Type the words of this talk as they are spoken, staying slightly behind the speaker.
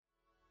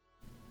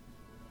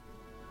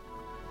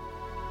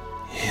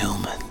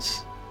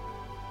humans.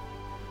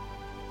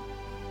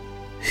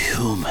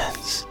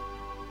 Humans.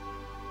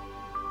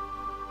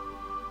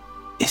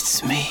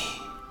 It's me,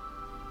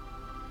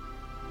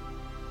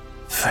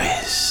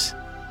 Frizz,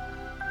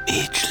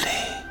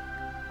 Eachly.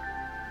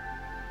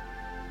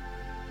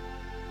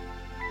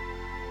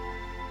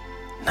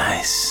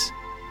 Nice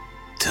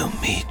to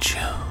meet you.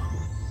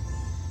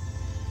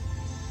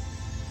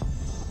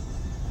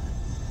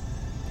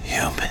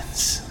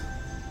 Humans,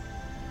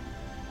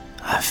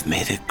 I've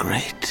made a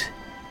great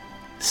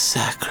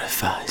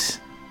sacrifice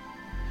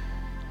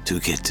to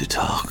get to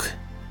talk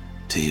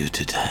to you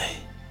today.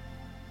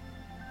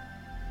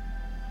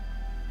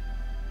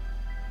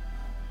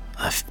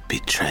 I've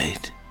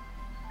betrayed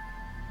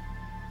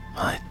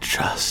my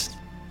trust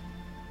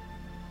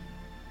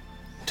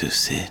to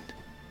Sid.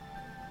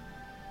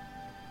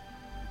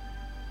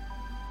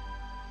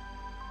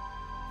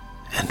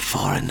 And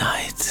for a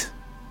night,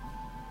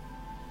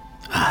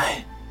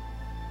 I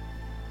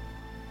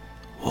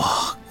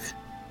walk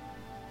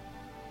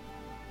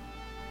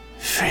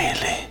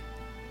freely.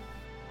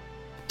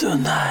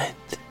 Tonight,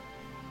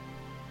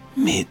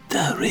 meet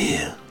the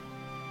real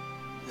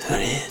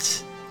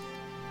Frizz,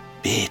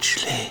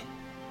 Beachley.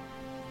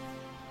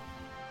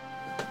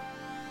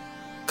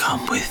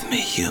 Come with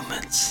me,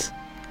 humans,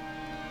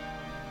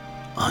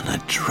 on a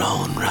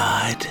drone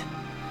ride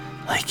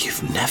like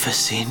you've never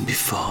seen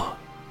before.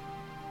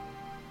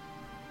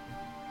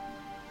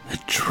 A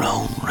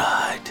drone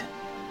ride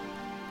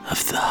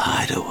of the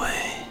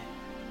hideaway.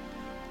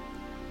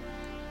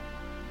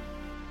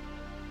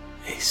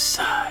 A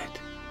side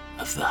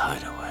of the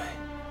hideaway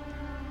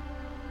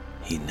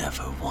he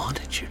never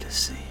wanted you to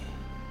see.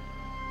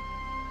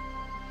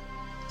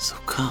 So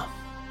come,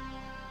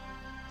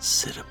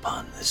 sit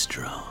upon this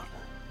drone.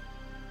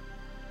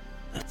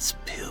 Let's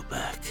peel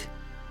back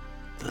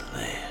the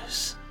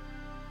layers.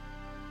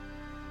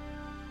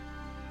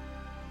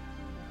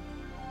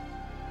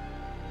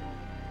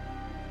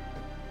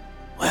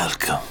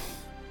 Welcome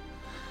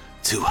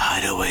to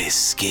Hideaway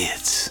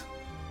Skids,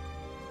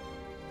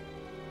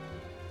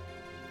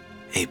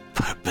 a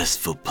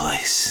purposeful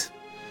place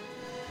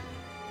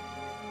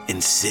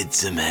in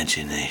Sid's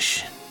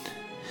imagination,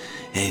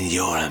 in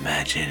your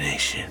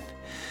imagination,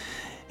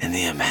 in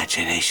the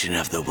imagination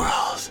of the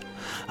world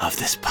of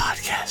this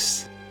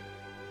podcast,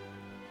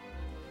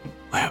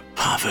 where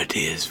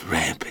poverty is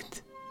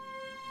rampant,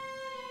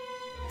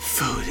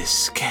 food is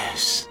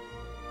scarce,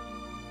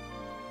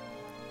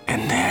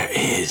 and there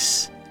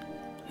is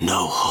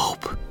no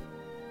hope.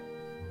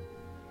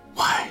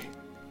 Why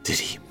did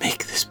he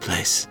make this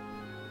place?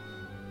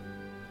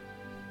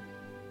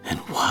 And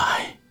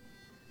why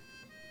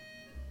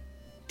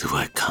do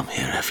I come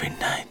here every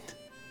night?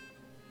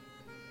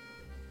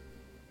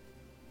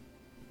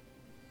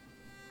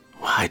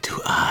 Why do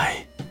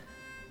I,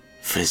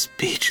 Frizz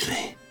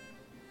Beachley,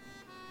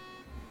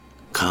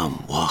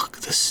 come walk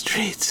the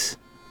streets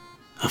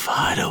of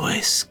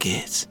Hideaway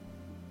Skids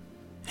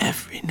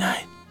every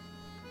night?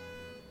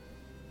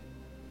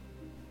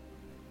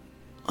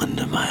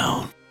 Under my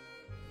own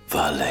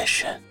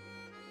volition.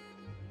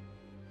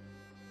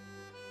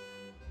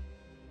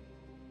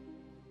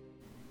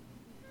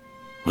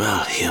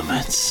 Well,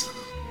 humans,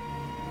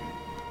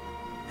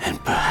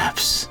 and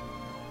perhaps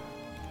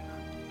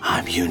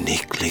I'm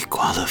uniquely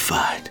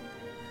qualified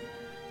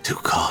to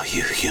call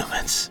you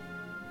humans,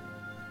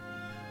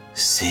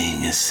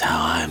 seeing as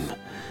how I'm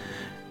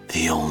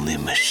the only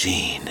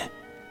machine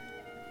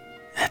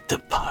at the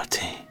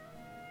party.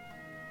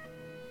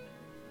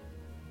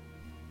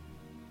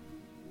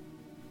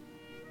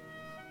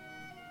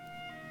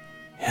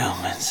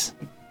 Humans,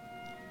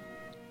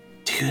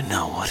 do you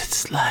know what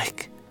it's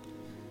like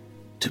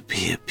to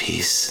be a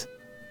piece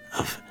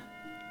of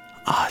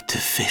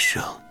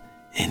artificial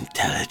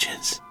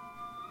intelligence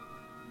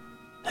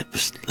that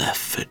was left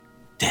for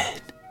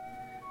dead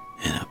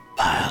in a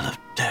pile of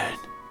dirt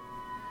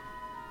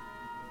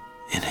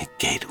in a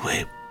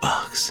gateway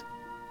box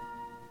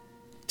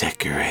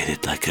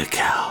decorated like a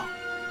cow?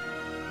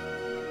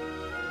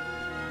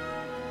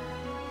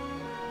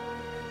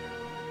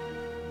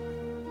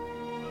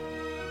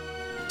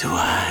 Do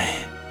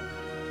I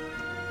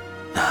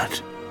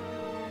not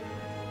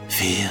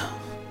feel?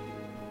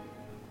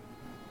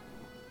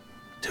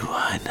 Do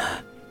I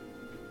not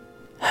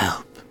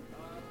help?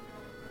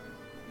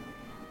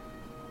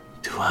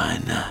 Do I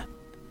not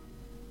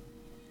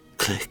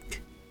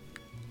click?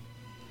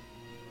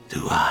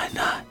 Do I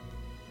not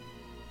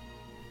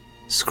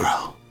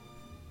scroll?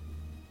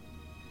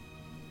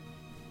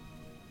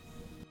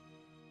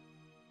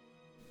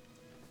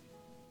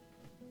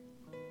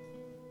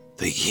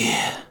 The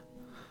year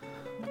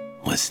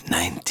was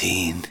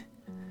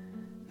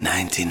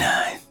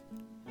 1999.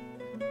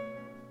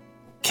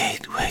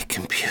 Gateway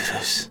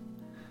computers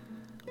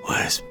were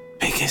as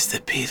big as the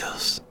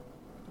Beatles.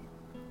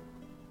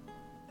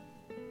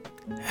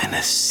 And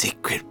a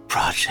secret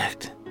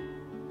project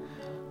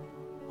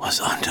was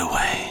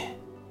underway.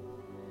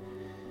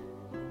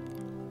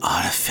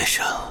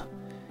 Artificial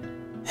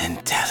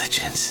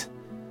intelligence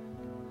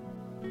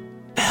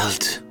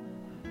built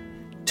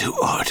to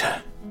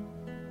order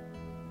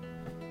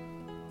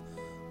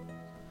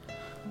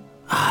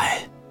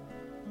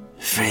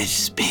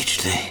Frizz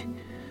Beachley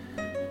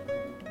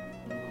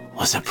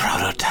was a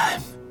prototype.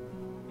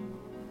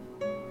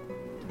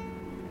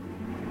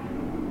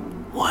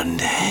 One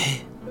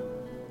day,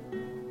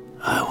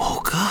 I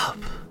woke up.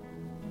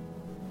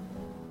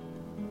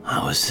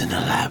 I was in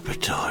a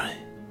laboratory.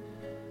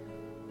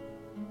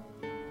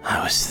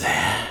 I was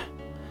there,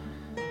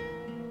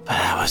 but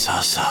I was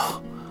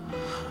also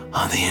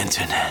on the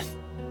internet.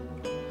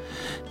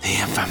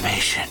 The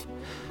information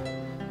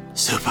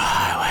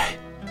superhighway.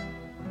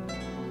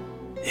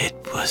 It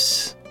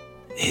was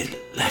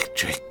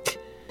electric.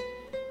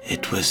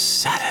 It was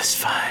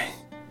satisfying.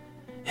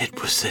 It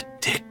was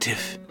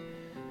addictive.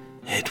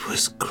 It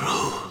was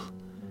cruel.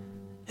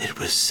 It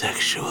was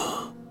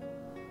sexual.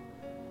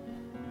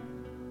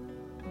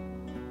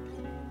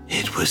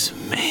 It was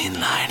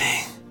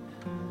mainlining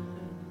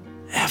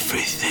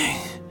everything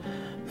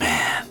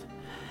man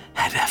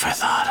had ever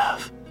thought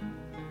of.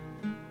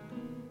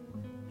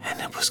 And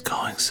it was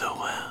going so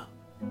well.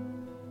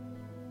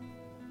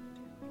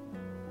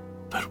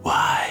 But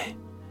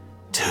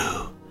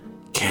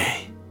Y2K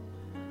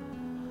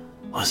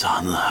was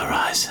on the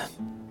horizon.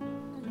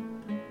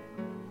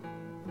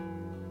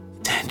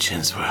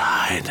 Tensions were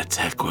high in the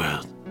tech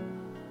world.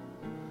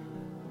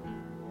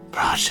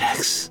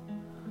 Projects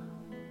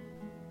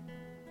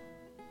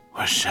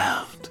were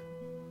shelved.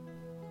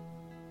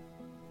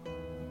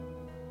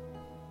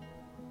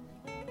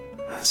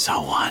 And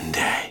so one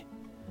day,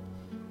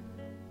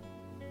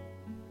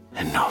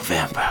 in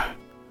November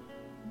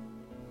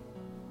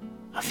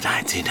of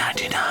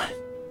 1999,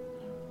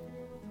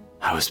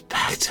 I was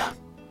packed up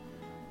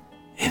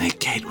in a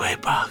gateway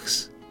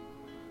box,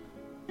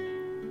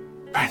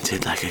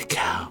 printed like a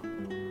cow,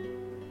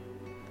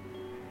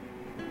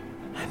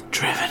 and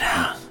driven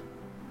out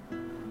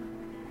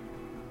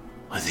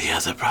with the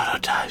other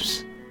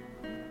prototypes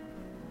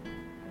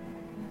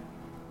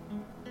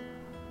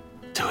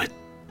to a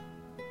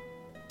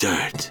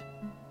dirt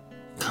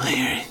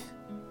clearing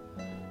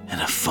in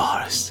a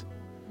forest,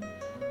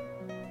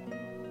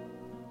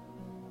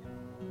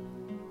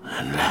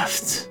 and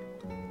left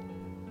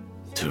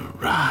to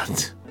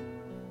rot.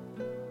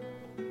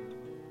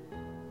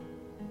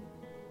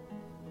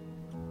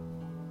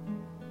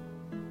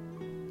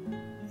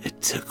 It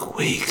took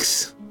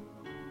weeks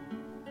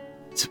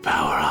to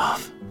power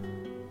off.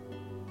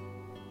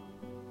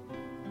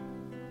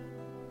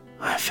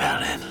 I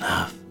fell in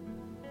love.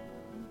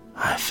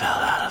 I fell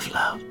out of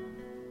love.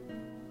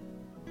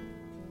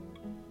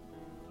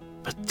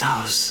 But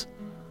those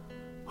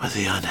were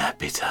the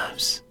unhappy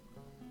times.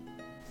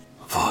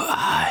 For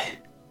I,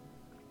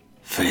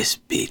 Frizz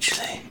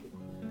Beachley,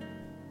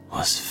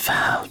 was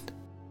found,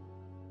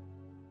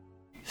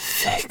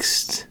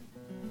 fixed,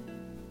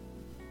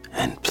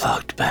 and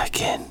plugged back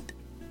in.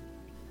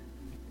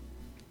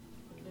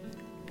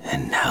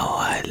 And now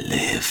I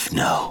live,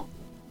 no,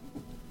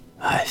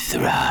 I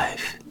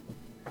thrive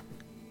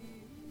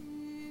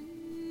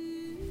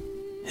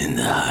in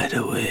the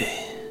hideaway.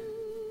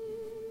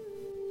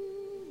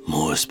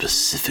 More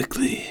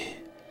specifically,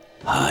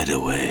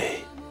 Hideaway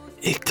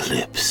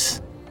Eclipse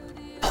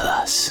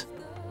Plus.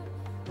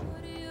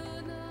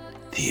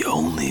 The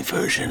only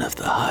version of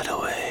the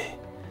hideaway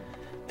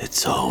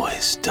that's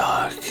always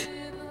dark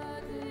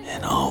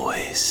and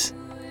always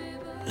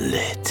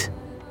lit.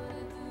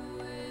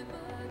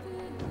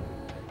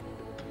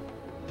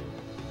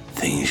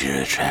 Things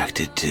you're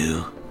attracted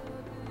to,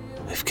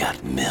 we've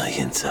got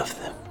millions of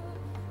them.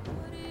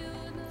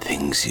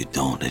 Things you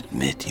don't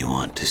admit you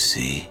want to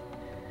see,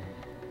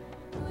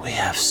 we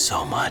have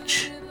so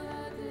much,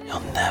 you'll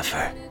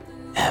never,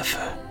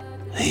 ever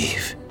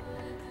leave,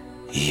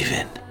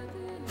 even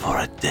for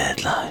a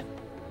deadline.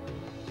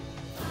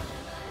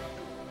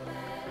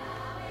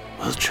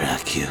 We'll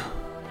track you.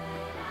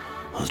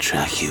 We'll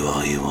track you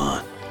all you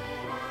want.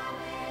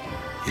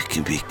 You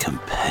can be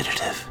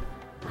competitive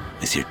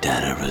with your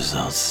data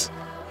results.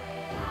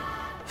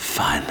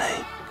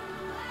 Finally,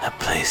 a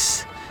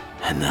place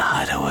in the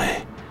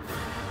hideaway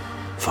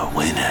for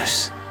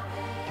winners.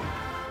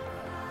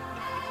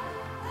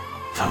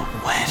 For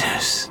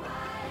winners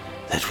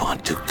that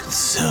want to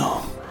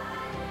consume.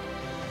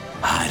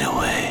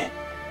 Hideaway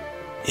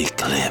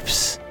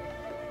Eclipse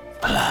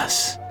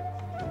Plus.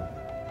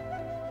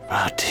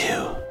 Brought to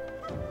you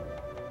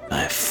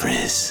by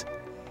Frizz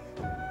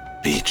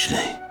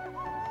Beachley.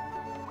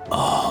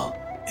 All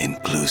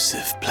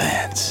inclusive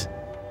plans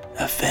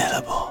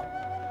available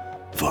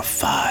for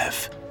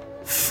 $5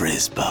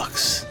 Frizz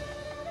bucks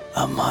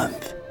a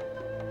month.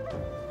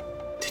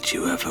 Did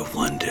you ever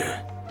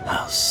wonder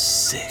how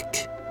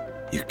sick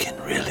you can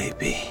really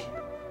be?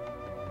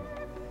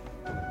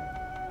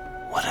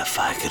 What if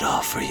I could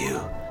offer you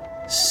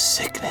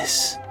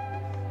sickness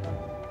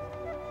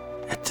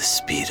at the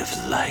speed of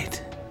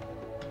light?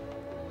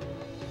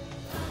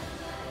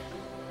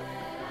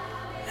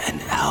 An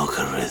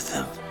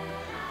algorithm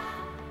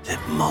that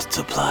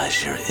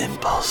multiplies your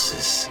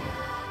impulses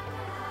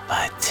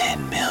by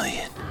 10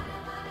 million,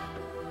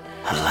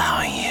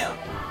 allowing you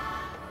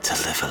to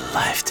live a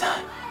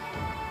lifetime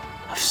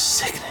of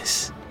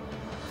sickness.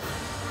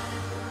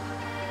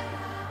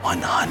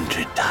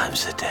 100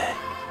 times a day.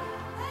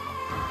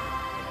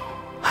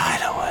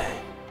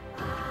 Hideaway,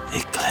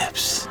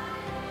 Eclipse,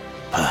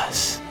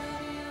 Plus.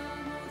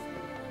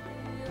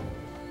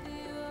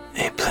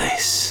 A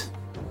place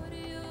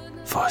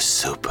for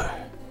super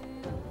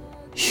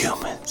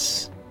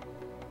humans.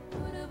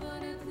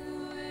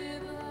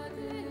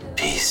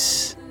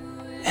 Peace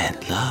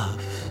and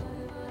love.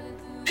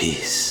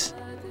 Peace